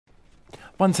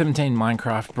1.17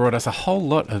 Minecraft brought us a whole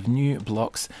lot of new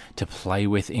blocks to play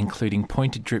with, including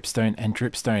pointed dripstone and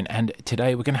dripstone, and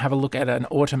today we're going to have a look at an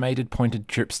automated pointed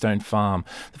dripstone farm.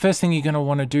 The first thing you're going to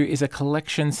want to do is a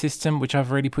collection system, which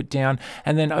I've already put down,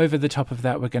 and then over the top of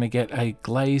that we're going to get a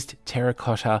glazed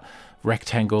terracotta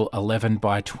rectangle 11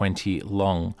 by 20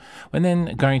 long. We're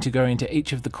then going to go into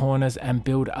each of the corners and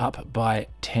build up by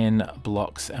 10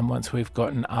 blocks, and once we've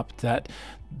gotten up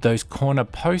those corner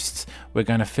posts, we're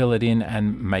going to fill it in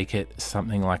and make it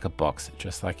something like a box,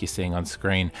 just like you're seeing on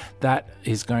screen. That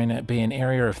is going to be an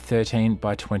area of 13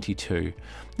 by 22.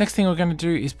 Next thing we're going to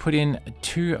do is put in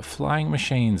 2 flying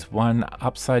machines, one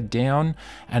upside down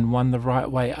and one the right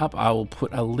way up. I will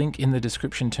put a link in the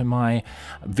description to my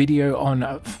video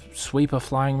on sweeper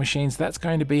flying machines. That's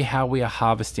going to be how we are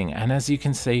harvesting, and as you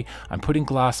can see, I'm putting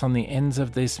glass on the ends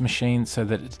of this machine so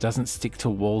that it doesn't stick to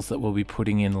walls that we'll be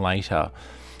putting in later.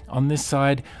 On this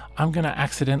side, I'm going to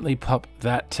accidentally pop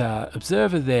that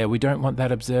observer there. We don't want that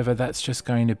observer. That's just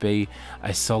going to be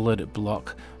a solid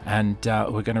block, and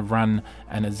we're going to run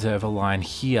an observer line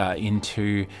here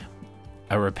into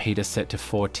a repeater set to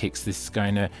 4 ticks. This is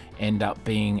going to end up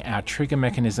being our trigger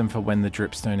mechanism for when the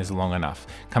dripstone is long enough.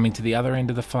 Coming to the other end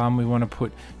of the farm, we want to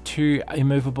put 2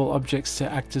 immovable objects to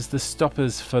act as the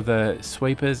stoppers for the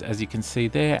sweepers, as you can see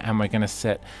there, and we're going to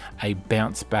set a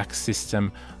bounce back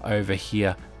system over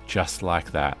here just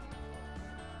like that.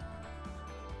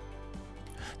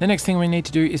 The next thing we need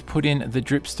to do is put in the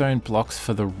dripstone blocks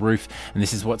for the roof, and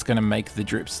this is what's going to make the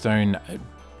dripstone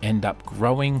end up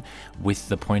growing with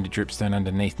the pointed dripstone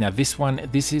underneath. Now this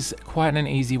is quite an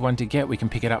easy one to get. We can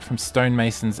pick it up from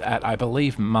stonemasons at, I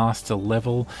believe, master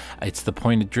level. It's the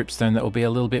pointed dripstone that will be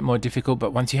a little bit more difficult,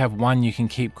 but once you have one you can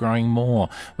keep growing more.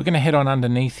 We're going to head on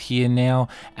underneath here now,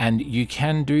 and you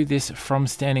can do this from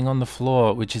standing on the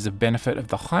floor, which is a benefit of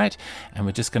the height, and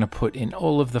we're just going to put in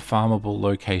all of the farmable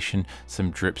location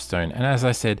some dripstone. And as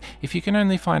I said, if you can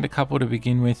only find a couple to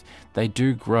begin with, they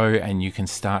do grow and you can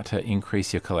start to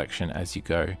increase your collection as you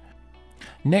go.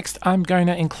 Next, I'm going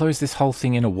to enclose this whole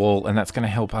thing in a wall, and that's going to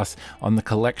help us on the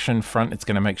collection front. It's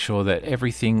going to make sure that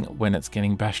everything, when it's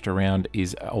getting bashed around,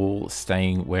 is all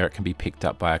staying where it can be picked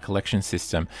up by a collection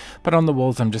system. But on the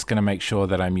walls, I'm just going to make sure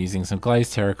that I'm using some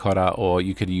glazed terracotta, or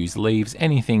you could use leaves,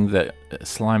 anything that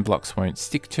slime blocks won't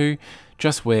stick to,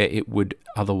 just where it would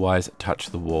otherwise touch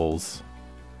the walls.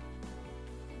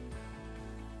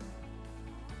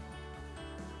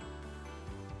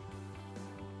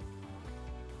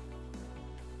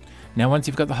 Now once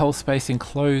you've got the whole space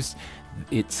enclosed,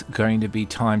 it's going to be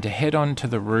time to head on to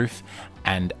the roof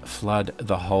and flood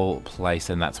the whole place,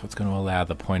 and that's what's going to allow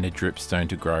the pointed dripstone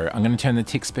to grow. I'm going to turn the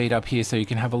tick speed up here so you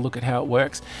can have a look at how it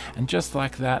works, and just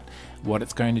like that, what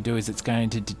it's going to do is it's going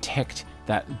to detect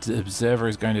that the observer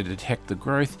is going to detect the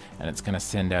growth, and it's going to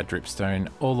send our dripstone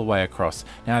all the way across.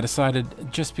 Now I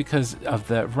decided, just because of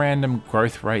the random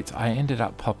growth rates, I ended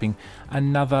up popping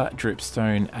another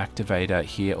dripstone activator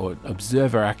here, or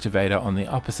observer activator, on the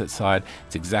opposite side.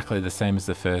 It's exactly the same as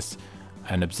the first,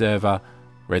 an observer,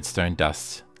 redstone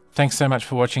dust. Thanks so much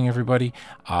for watching, everybody.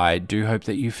 I do hope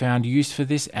that you found use for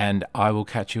this, and I will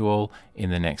catch you all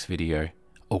in the next video.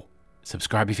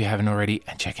 Subscribe if you haven't already,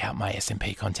 and check out my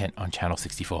SMP content on channel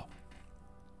 64.